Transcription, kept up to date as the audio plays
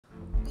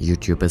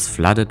YouTube is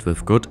flooded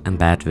with good and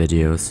bad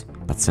videos,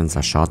 but since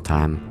a short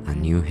time a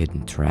new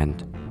hidden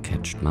trend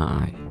catched my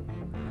eye.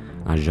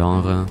 A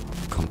genre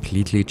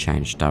completely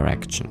changed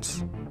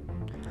directions.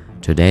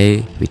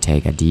 Today we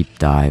take a deep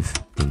dive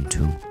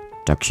into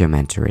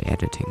documentary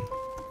editing.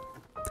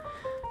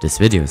 This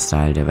video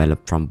style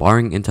developed from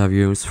boring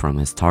interviews from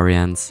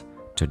historians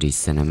to these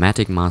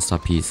cinematic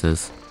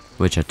masterpieces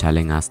which are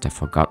telling us the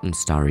forgotten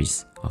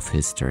stories of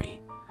history.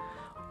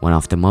 One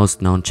of the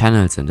most known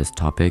channels in this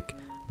topic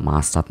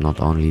mastered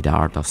not only the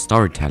art of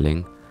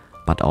storytelling,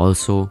 but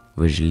also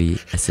visually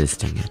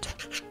assisting it.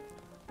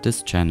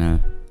 This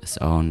channel is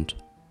owned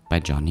by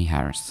Johnny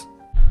Harris.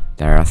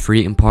 There are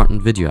 3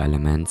 important video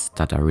elements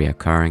that are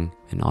reoccurring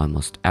in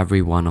almost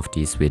every one of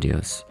these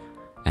videos,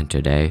 and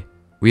today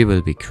we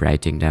will be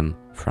creating them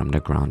from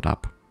the ground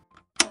up.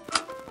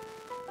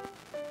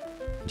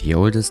 The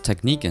oldest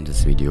technique in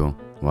this video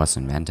was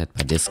invented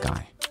by this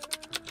guy.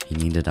 He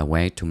needed a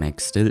way to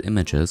make still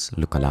images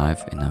look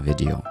alive in a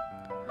video.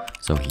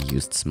 So he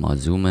used small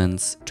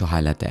zoom-ins to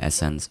highlight the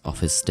essence of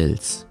his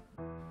stills.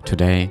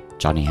 Today,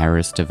 Johnny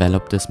Harris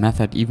developed this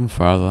method even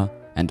further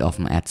and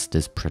often adds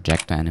this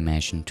projector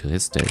animation to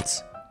his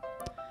stills.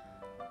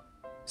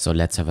 So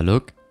let's have a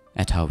look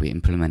at how we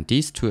implement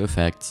these 2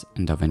 effects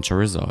in DaVinci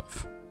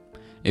Resolve.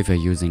 If you're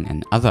using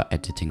another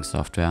editing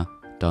software,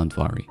 don't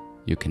worry,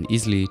 you can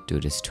easily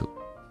do this too.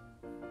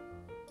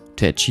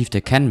 To achieve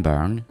the can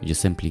burn, you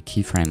simply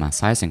keyframe a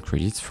size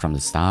increase from the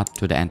start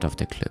to the end of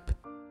the clip.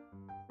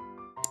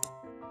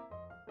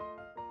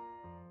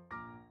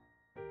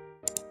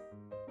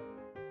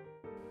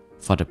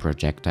 For the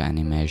projector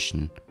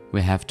animation,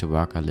 we have to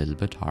work a little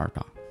bit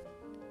harder.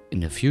 In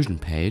the Fusion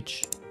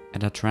page,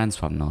 add a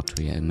transform node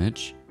to your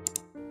image,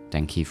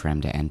 then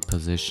keyframe the end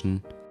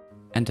position,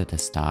 and at the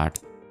start,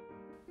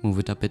 move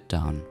it a bit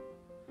down.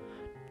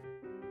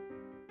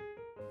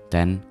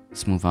 Then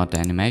smooth out the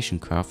animation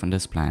curve in the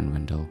spline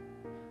window.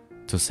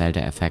 To sell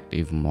the effect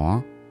even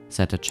more,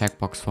 set a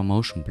checkbox for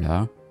motion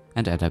blur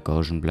and add a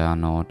Gaussian blur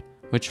node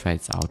which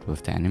fades out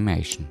with the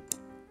animation.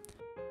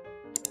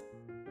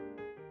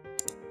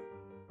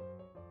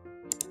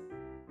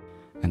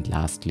 And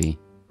lastly,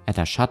 add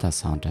a shutter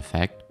sound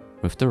effect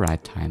with the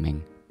right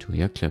timing to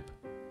your clip.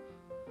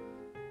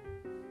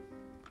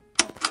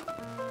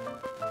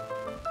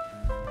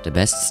 The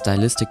best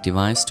stylistic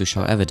device to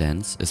show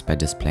evidence is by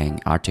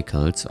displaying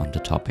articles on the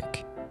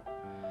topic.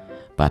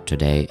 But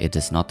today it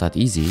is not that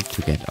easy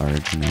to get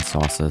original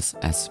sources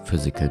as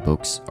physical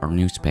books or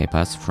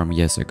newspapers from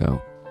years ago.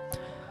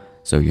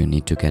 So you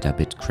need to get a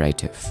bit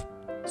creative.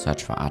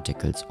 Search for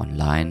articles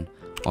online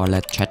or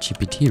let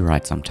ChatGPT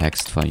write some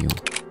text for you.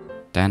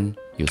 Then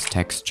use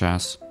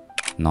textures,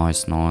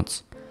 noise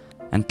nodes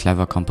and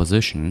clever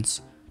compositions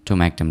to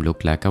make them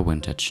look like a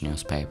vintage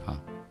newspaper.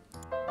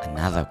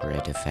 Another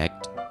great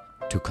effect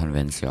to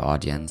convince your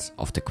audience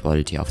of the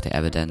quality of the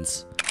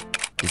evidence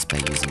is by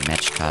using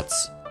match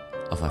cuts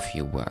of a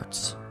few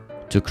words.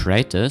 To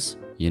create this,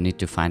 you need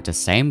to find the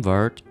same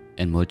word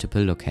in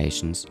multiple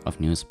locations of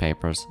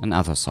newspapers and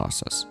other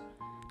sources.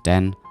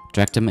 Then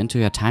drag them into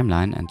your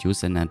timeline and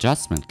use an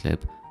adjustment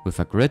clip with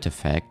a grid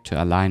effect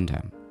to align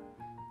them.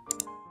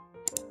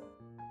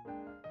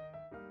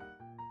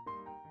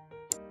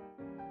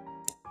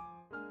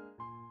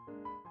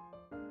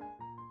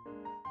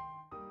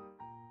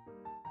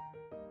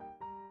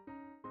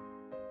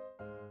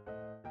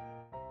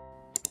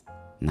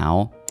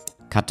 Now,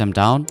 cut them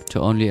down to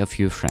only a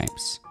few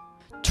frames.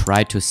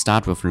 Try to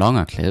start with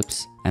longer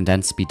clips and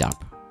then speed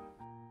up.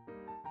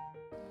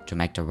 To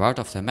make the word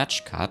of the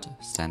match cut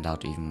stand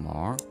out even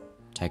more,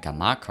 take a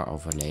marker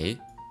overlay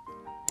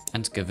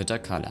and give it a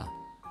color.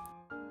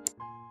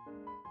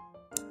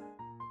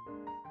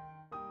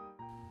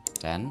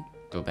 Then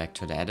go back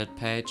to the edit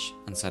page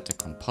and set the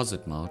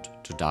composite mode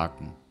to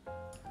darken.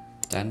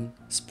 Then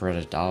spread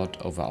it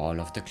out over all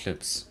of the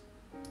clips.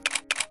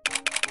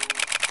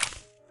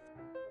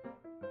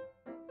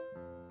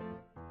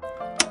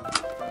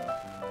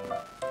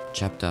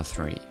 Chapter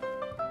 3.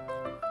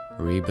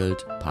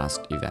 Rebuild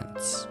past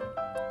events.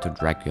 To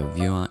drag your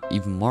viewer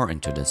even more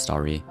into the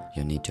story,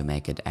 you need to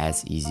make it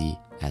as easy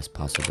as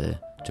possible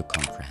to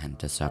comprehend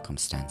the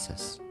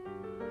circumstances.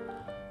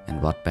 And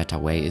what better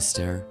way is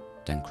there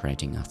than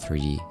creating a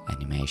 3D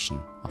animation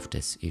of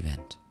this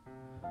event?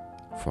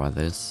 For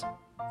this,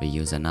 we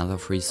use another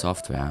free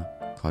software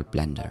called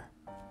Blender.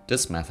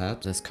 This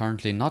method is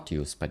currently not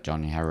used by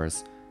Johnny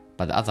Harris,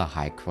 but other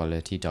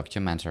high-quality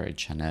documentary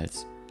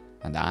channels,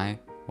 and I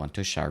want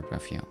to share it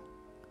with you.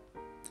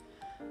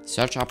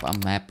 Search up a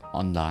map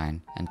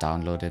online and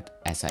download it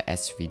as a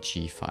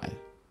SVG file.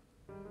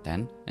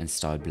 Then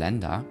install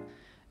Blender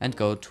and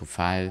go to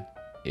File,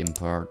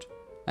 Import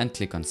and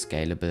click on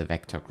Scalable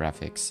Vector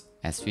Graphics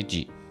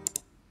SVG.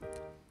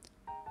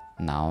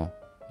 Now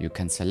you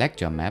can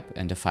select your map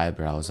in the file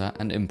browser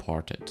and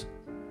import it.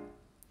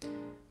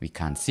 We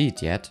can't see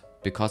it yet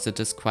because it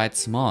is quite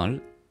small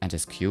and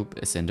this cube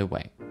is in the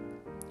way.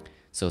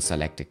 So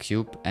select the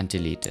cube and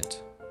delete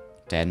it.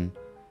 Then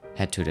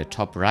head to the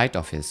top right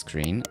of your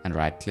screen and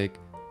right click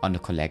on the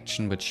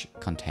collection which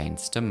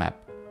contains the map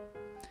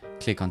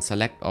click on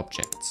Select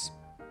Objects.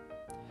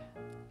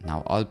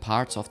 Now all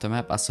parts of the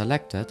map are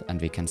selected and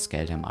we can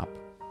scale them up.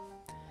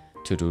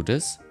 To do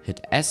this,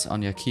 hit S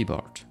on your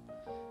keyboard.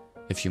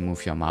 If you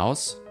move your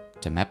mouse,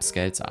 the map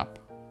scales up.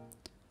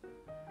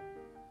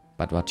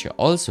 But what you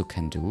also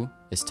can do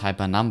is type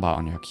a number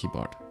on your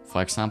keyboard.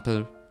 For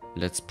example,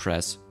 let's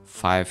press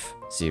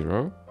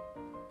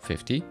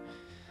 50.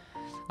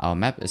 Our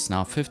map is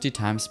now 50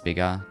 times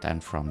bigger than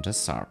from the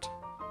start.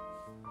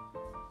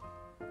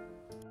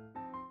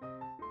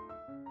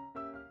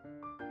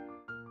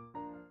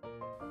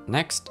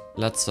 Next,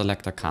 let's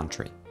select a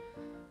country.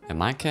 In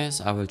my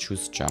case, I will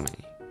choose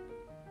Germany.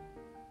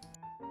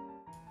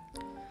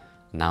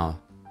 Now,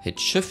 hit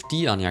Shift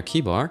D on your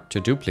keyboard to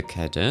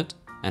duplicate it,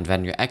 and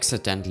when you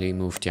accidentally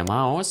moved your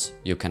mouse,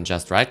 you can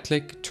just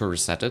right-click to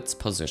reset its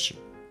position.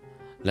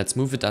 Let's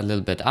move it a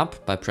little bit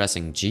up by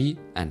pressing G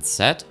and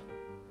Z,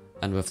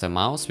 and with the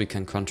mouse we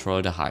can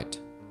control the height.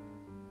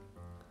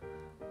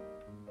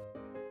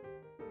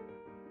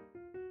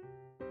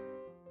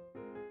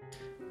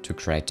 To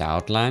create the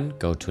outline,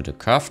 go to the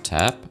Curve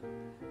tab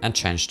and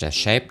change the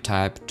shape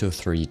type to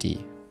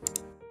 3D.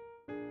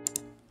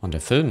 On the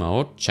fill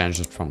mode, change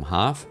it from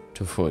half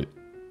to full.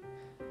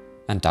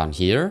 And down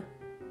here,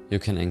 you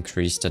can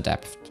increase the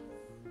depth.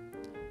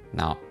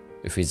 Now,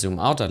 if we zoom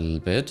out a little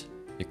bit,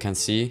 you can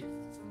see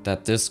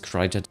that this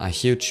created a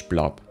huge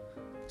blob.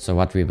 So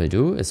what we will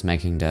do is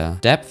making the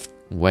depth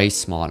way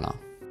smaller.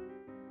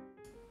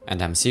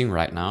 And I'm seeing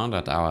right now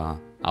that our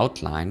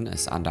outline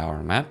is under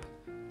our map.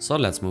 So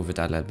let's move it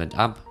a little bit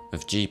up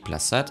with G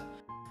plus Z.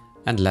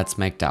 And let's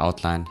make the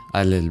outline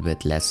a little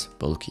bit less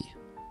bulky.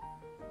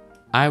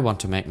 I want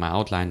to make my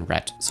outline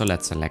red, so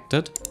let's select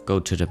it, go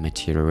to the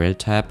Material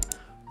tab,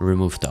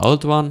 remove the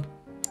old one,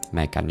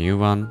 make a new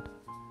one,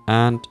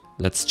 and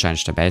let's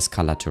change the base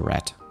color to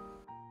red.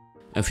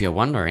 If you're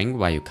wondering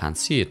why you can't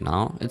see it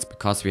now, it's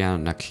because we are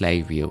in a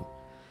clay view.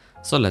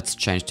 So let's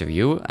change the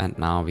view and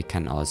now we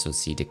can also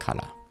see the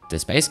color.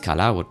 This base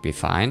color would be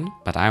fine,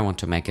 but I want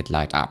to make it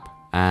light up.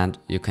 And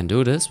you can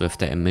do this with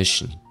the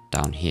emission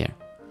down here.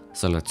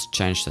 So let's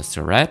change this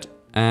to red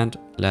and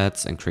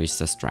let's increase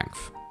the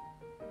strength.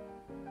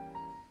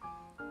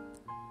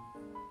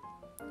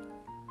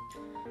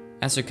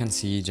 As you can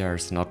see,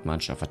 there's not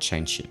much of a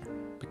change here,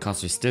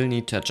 because we still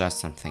need to adjust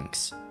some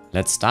things.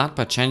 Let's start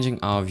by changing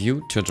our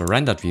view to the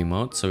rendered view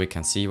mode so we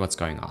can see what's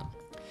going on.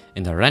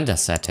 In the render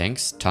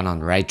settings, turn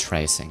on ray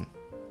tracing.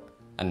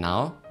 And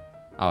now,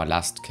 our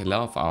last killer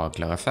of our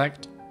glow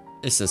effect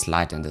is this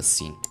light in this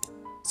scene.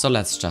 So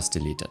let's just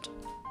delete it.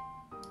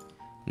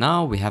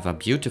 Now we have a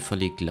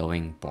beautifully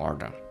glowing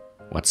border.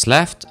 What's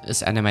left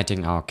is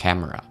animating our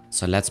camera.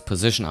 So let's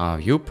position our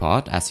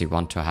viewport as we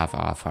want to have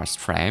our first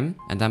frame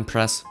and then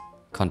press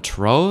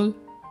Ctrl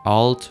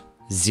Alt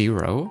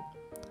 0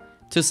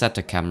 to set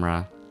the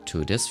camera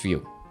to this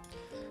view.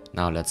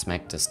 Now let's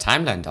make this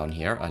timeline down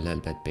here a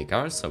little bit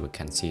bigger so we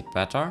can see it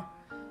better.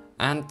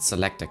 And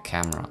select the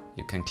camera.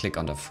 You can click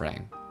on the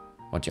frame.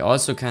 What you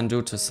also can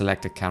do to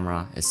select the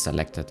camera is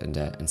select it in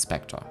the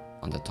inspector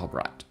on the top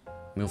right.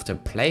 Move the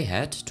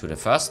playhead to the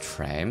first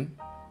frame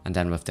and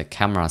then with the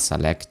camera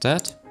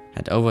selected,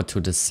 head over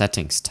to the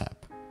Settings tab.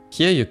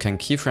 Here you can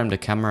keyframe the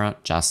camera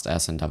just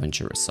as in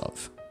DaVinci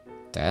Resolve.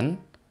 Then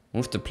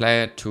move the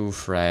playhead to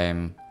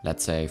frame,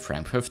 let's say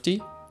frame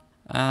 50,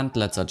 and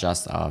let's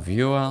adjust our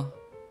viewer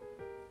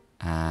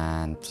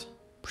and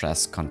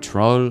press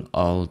Ctrl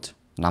Alt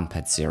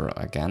numpad 0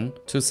 again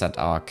to set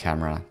our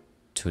camera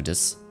to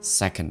this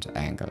second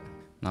angle.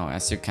 Now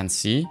as you can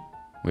see,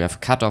 we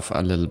have cut off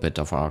a little bit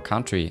of our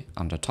country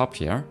on the top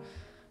here,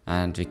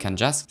 and we can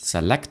just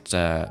select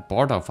the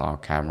border of our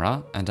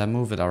camera and then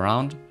move it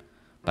around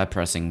by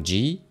pressing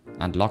G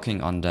and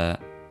locking on the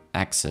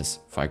axis,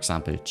 for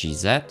example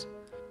GZ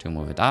to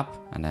move it up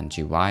and then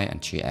GY and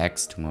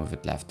GX to move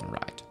it left and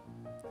right.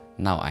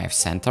 Now I have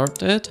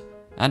centered it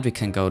and we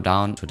can go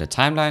down to the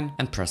timeline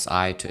and press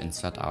I to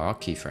insert our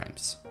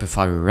keyframes.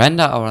 Before we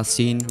render our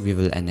scene, we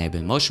will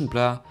enable motion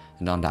blur,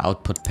 and on the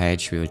output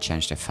page we will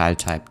change the file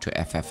type to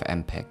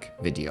FFmpeg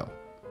video.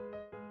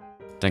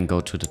 Then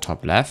go to the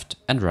top left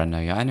and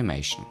render your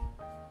animation.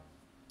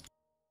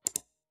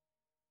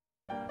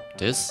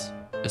 This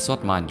is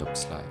what mine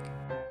looks like.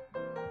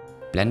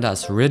 Blender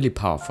is really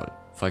powerful.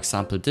 For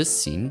example,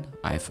 this scene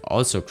I've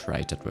also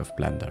created with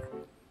Blender.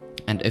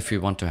 And if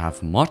you want to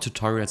have more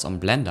tutorials on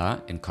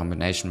Blender in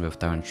combination with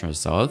DaVinci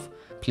Resolve,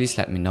 please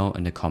let me know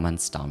in the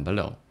comments down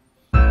below.